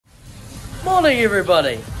Morning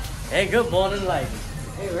everybody, and good morning ladies.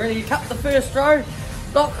 Hey, we're ready to cut the first row.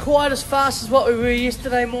 Not quite as fast as what we were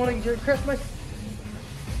yesterday morning during Christmas.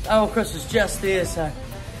 Oh, Chris was just there, so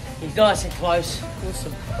he's nice and close.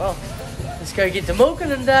 Awesome. Well, let's go get to milking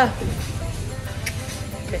and catch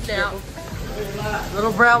out.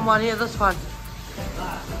 Little brown one here, this one.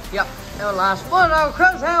 Yep, our last one. Oh,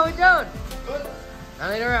 Chris, how are we doing? Good.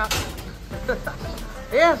 I need her out.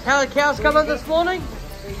 Yeah, how the cows come in this morning?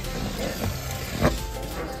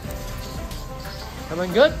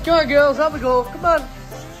 Coming good? Come on girls, up we go, come on.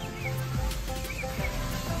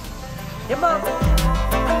 Come on.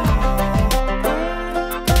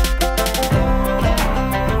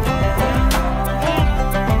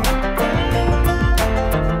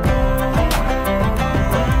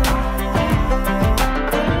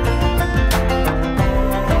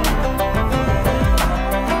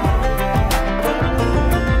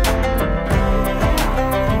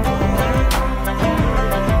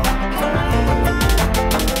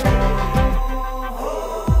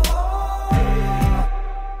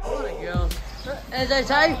 As they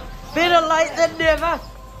say, better late than never.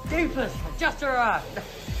 Doofus, just arrived.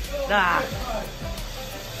 Nah.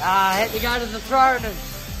 I had to go to the throne and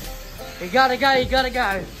you gotta go.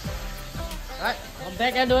 Right, I'm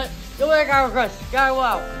back into it. Good work, Chris. Go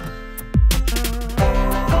well.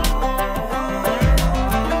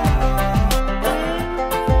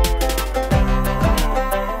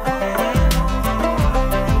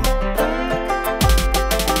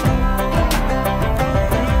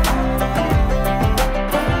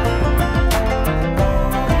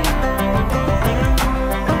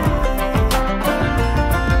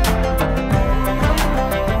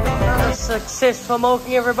 Successful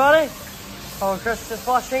milking everybody. Oh, Chris just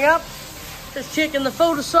washing up. Just checking the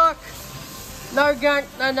filter sock. No gunk,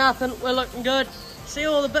 no nothing. We're looking good. See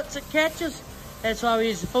all the bits it catches? That's why we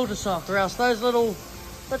use the filter sock, or else those little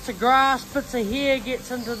bits of grass, bits of hair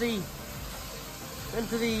gets into the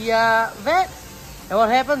vat. And what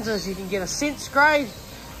happens is you can get a sense grade,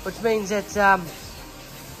 which means that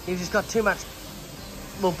you've just got too much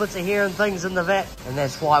little bits of hair and things in the vat. And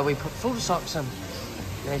that's why we put filter socks in.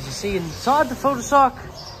 As you see inside the filter sock,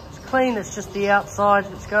 it's clean, it's just the outside,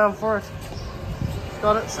 it's going for it. It's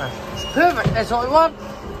got it, so it's perfect, that's what we want.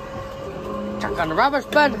 Chuck on the rubbish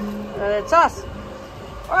bin, and that's us.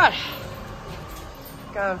 Alright,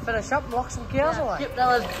 go and finish up and lock some cows away. Keep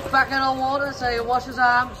Noah's bucket on water so he can wash his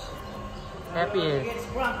arms. Happy as. He gets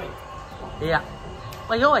grumpy. Yeah,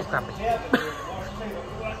 well he's always grumpy.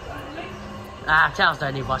 Cows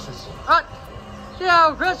don't need washes. Alright,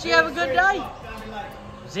 yeah, Chris, you have a good day.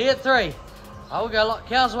 See you at 3. I will go lock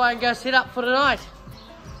cows away and go set up for tonight.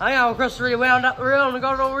 I know Chris already wound up the reel and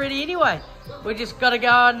got it all ready anyway. We just got to go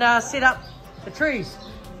and set up the trees.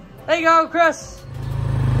 There you go, Chris.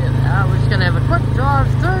 There they are. We're just going to have a quick drive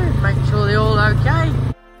through, make sure they're all okay.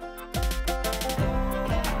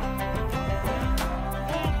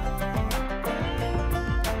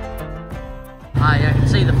 Ah, you can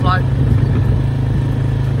see the float.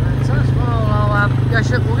 That's us. Well,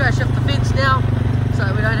 we'll go shift the fence now. So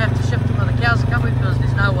we don't have to shift them when the cows are coming, because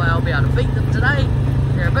there's no way I'll be able to beat them today.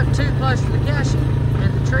 They're a bit too close to the cow shed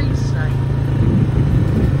and the trees, so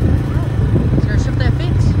let's go shift that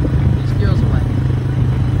fence, these girls away.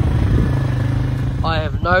 I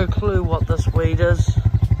have no clue what this weed is,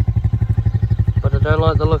 but I don't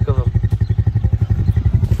like the look of them.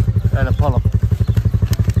 And a polyp.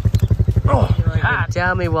 Oh,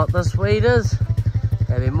 tell me what this weed is,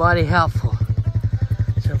 that'd be mighty helpful.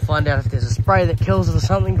 Find out if there's a spray that kills it or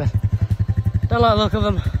something, but don't like the look of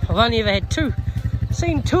them. I've only ever had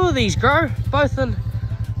seen two of these grow, both in,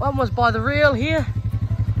 one was by the reel here,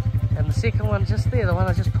 and the second one just there, the one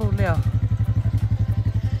I just pulled now.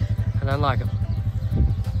 I don't like them.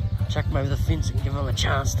 I'll chuck them over the fence and give them a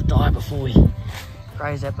chance to die before we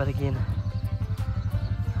graze that bit again.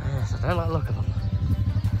 Yes, I don't like the look of them.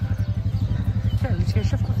 Okay, let's go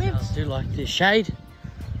shift the fence. I do like the shade.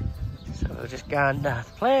 So we'll just go and the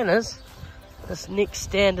plan is, this next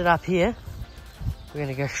standard up here, we're going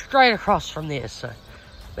to go straight across from there. So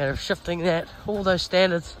matter of shifting that, all those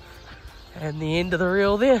standards and the end of the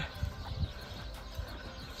reel there,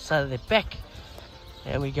 so that they're back,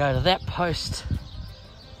 and we go to that post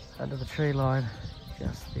under the tree line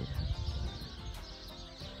just there.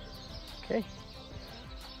 Okay,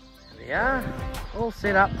 there we are, all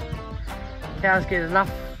set up. Cows get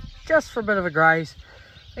enough just for a bit of a graze.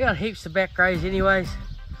 They got heaps of back graze anyways.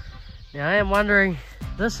 Now I am wondering,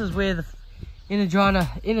 this is where the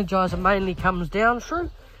energizer mainly comes down through.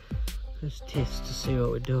 Let's test to see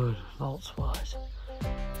what we're doing volts wise.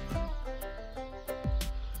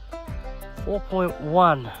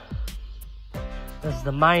 4.1. This is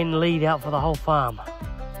the main lead out for the whole farm.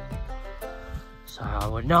 So I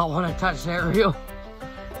would not want to touch that reel.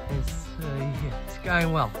 It's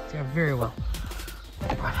going well. It's going very well.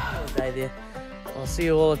 Right, good day there. I'll see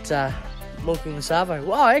you all at milking the Savo.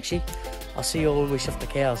 Well, actually, I'll see you all when we shift the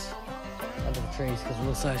cows under the trees, because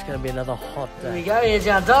also it's going to be another hot day. Here we go. Here's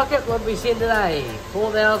our docket. What did we send today?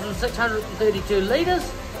 4,632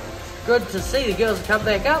 litres. Good to see the girls have come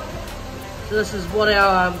back up. So this is what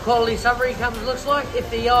our quality summary looks like.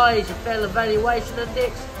 FEI is your fat evaluation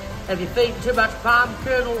index. Have you feeding too much palm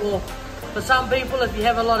kernel, or for some people, if you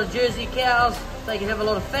have a lot of Jersey cows, they can have a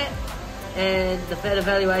lot of fat. And the fat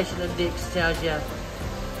evaluation index tells you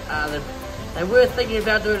they were thinking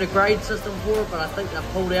about doing a grade system for it, but I think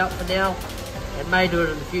they've pulled out for now and may do it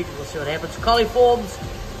in the future. We'll see what happens. Coliforms,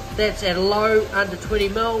 that's at low, under 20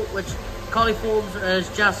 mil, which coliforms is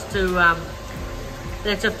just to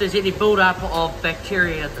that's if there's any build-up of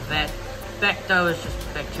bacteria in the vat. Bacto is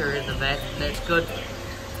just bacteria in the vat, and that's good.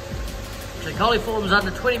 So coliforms under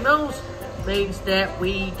 20 mils means that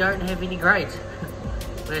we don't have any grades.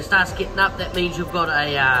 When it starts getting up, that means you've got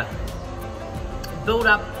a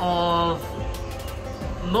build-up of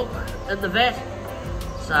milk in the vat.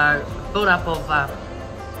 So build-up of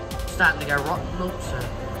starting to go rotten milk. So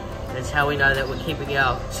that's how we know that we're keeping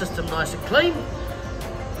our system nice and clean.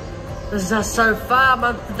 This is us so far,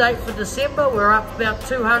 month to date for December. We're up about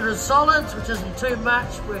 200 solids, which isn't too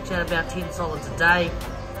much. Works out about 10 solids a day.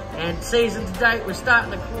 And season to date, we're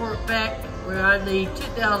starting to claw it back. We're only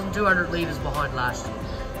 2,200 litres behind last year.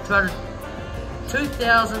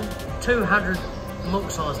 2,200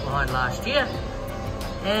 milk solids behind last year.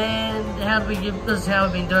 And this is how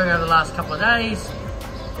we've been doing over the last couple of days.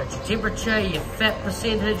 Got your temperature, your fat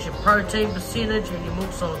percentage, your protein percentage, and your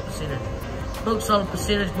milk solid percentage. Milk solid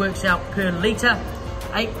percentage works out per litre.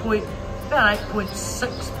 About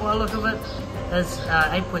 8.6 by the look of it.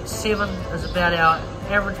 8.7 is about our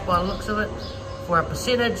average by the looks of it for our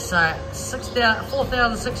percentage. So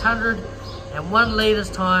 4,600 and 1 litres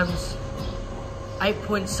times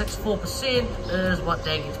 8.64% is what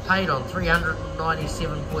Dad gets paid on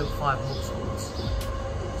 397.5 milk solids.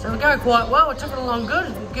 So we're going quite well. We took it along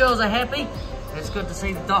good. The girls are happy. It's good to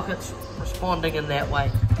see the dockets responding in that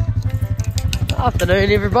way.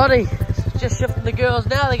 Afternoon, everybody. Just shifting the girls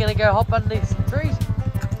now. They're going to go hop underneath some trees.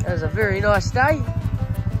 It was a very nice day.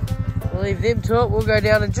 We'll leave them to it. We'll go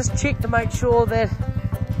down and just check to make sure that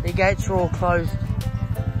the gates are all closed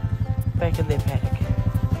back in their paddock.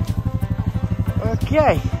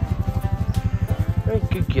 Okay. Very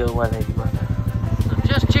good girl, 181. So I'm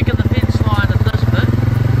just checking the fence line at this bit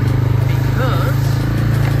because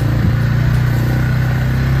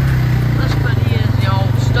this bit here is the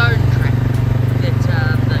old stone track that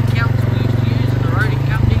the council used to use and the roading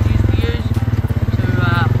companies used to use to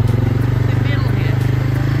metal here when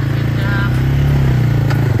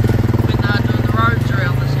they were doing the roads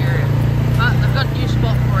around this area. But they've got a new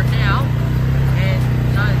spot for it now, and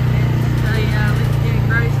so they let the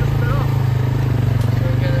graze this bit off. So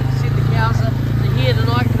we're going to send the cows up to here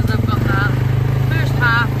tonight because they've got the first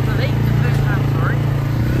half of the first half, sorry.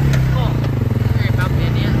 Oh, very bumpy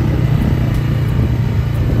in here.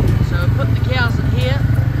 So we'll put the cows in here.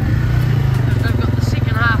 They've got the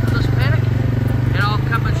second half of this paddock, and I'll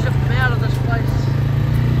come and shift them out of this place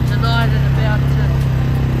tonight at about,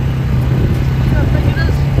 I think it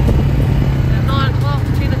is, at 9 o'clock,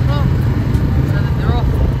 10 o'clock, so that they're off,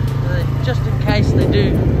 just in case they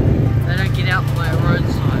don't get out by a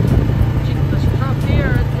roadside. Check this truck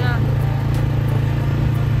here and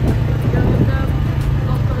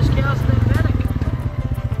lock those cows in that paddock.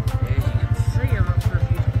 As you can see, I'm not sure if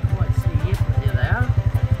you can quite see yet, but there they are.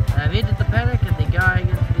 They've entered the paddock and they're going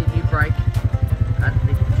into their new break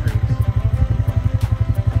underneath the trees.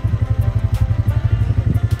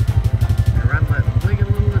 They run like wicked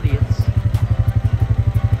little idiots.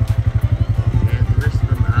 And the rest of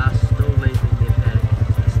them are still leaving their paddock.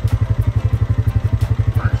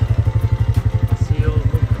 Right. I'll see you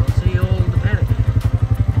all in the paddock.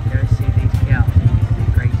 Go see these cows.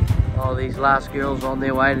 They're crazy. Oh, these last girls on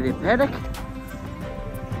their way to their paddock.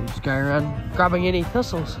 I'm just going around grubbing any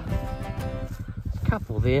thistles. There's a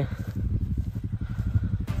couple there.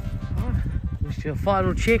 Right. Just do a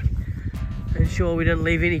final check. Ensure we didn't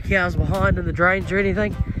leave any cows behind in the drains or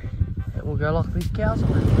anything. And we'll go lock these cows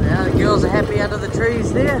away. Now the girls are happy under the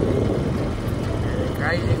trees there. And they're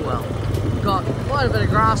grazing well. Got quite a bit of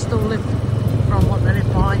grass still left from what they left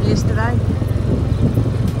behind yesterday.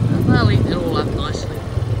 And they'll eat it all up nicely.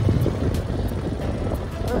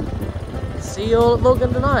 See you all at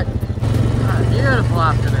milking tonight. Oh, beautiful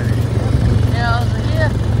afternoon. Cows are here.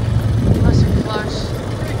 Nice and close.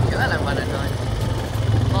 Very good. I don't want to know.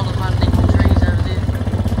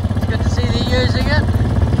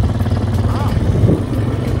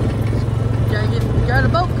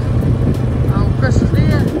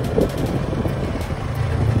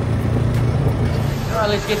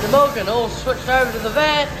 Alright, let's get the milking. All switched over to the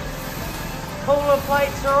vat. Cooler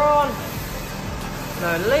plates are on.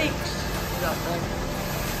 No leaks. Nothing.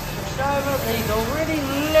 Switched over. He's all ready.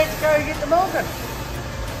 Let's go get the milking.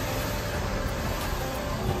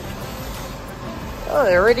 Oh,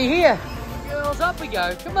 they're already here. Girls, up we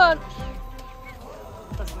go. Come on.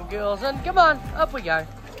 Put some girls in. Come on, up we go.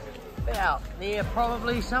 Out there,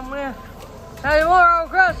 probably somewhere. How many more, old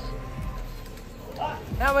Chris? What?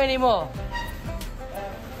 How many more?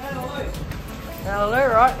 Hallelujah,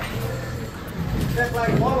 right? Just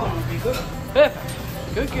like one would be good.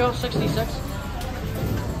 Perfect. Good girl, 66.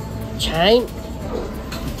 Chain.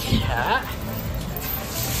 Yeah.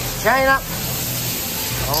 Chain up.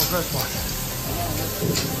 Old Chris one.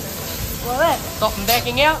 Like that. Stop them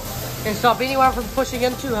backing out and stop anyone from pushing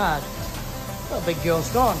in too hard. Oh, big girl's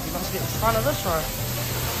gone. You must get in front of this row.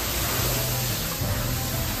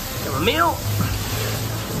 Give him a meal.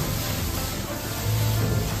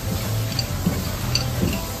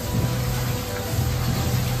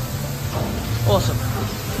 Awesome.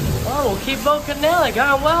 Oh, we'll keep milking now. They're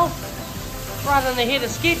going well. Running ahead of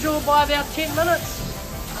schedule by about 10 minutes.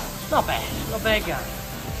 Not bad. Not bad going.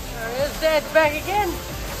 There's Dad's back again.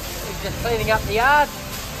 He's just cleaning up the yard.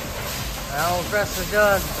 Our old Chris is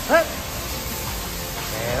doing the pit.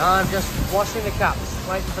 And I'm just washing the cups.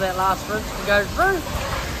 Waiting for that last rinse to go through.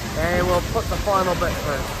 And we'll put the final bit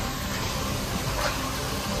through.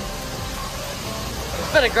 There's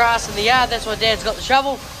a bit of grass in the yard. That's why Dad's got the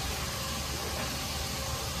shovel.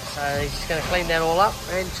 So he's just going to clean that all up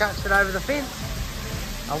and chucks it over the fence.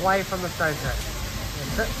 Away from the stone track.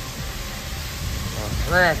 That's it.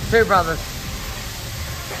 Look at that, two brothers.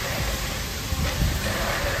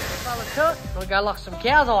 Brother Cook, we'll go lock some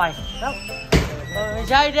cows away. Oh.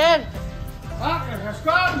 Hey, Dad. Welcome,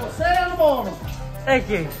 subscribe, we'll see you in the morning. Thank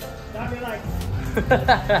you. Don't be late.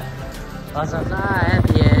 What's up?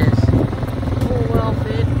 Happy as. All well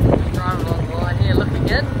fed. Driving along the line here, looking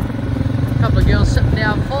good. A couple of girls sitting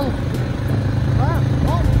down full.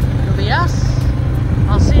 Well, it'll be us.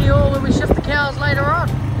 I'll see you all when we shift the cows later on.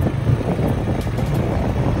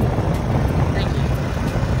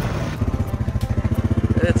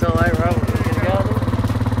 That's all right, Rob. We're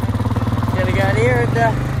gonna go in here and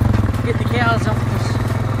get the cows off this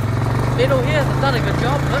middle here. They've done a good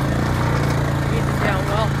job, but get them down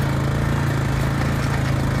well.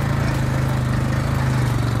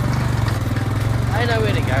 They know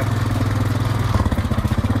where to go.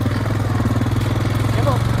 Come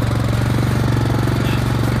on.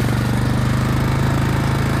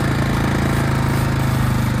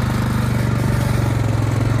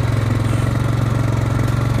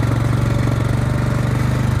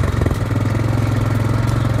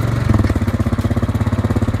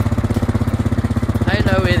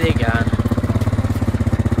 Where they're going.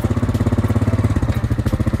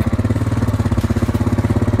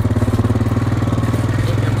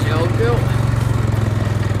 Here comes the old girl.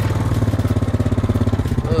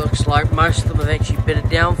 Looks like most of them have actually bedded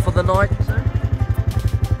down for the night. So.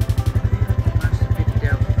 Most have bedded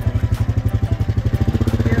down for the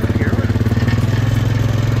night. Yeah, you're right.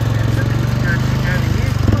 That's it. Go to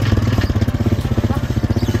here.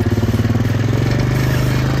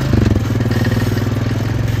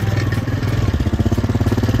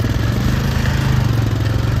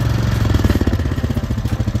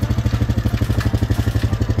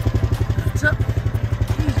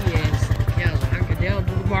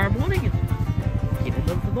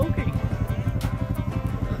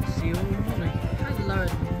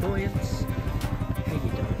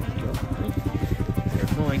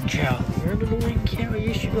 Cow. You're an annoying cow,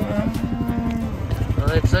 yes you are. Well,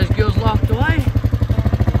 that's those girls locked away.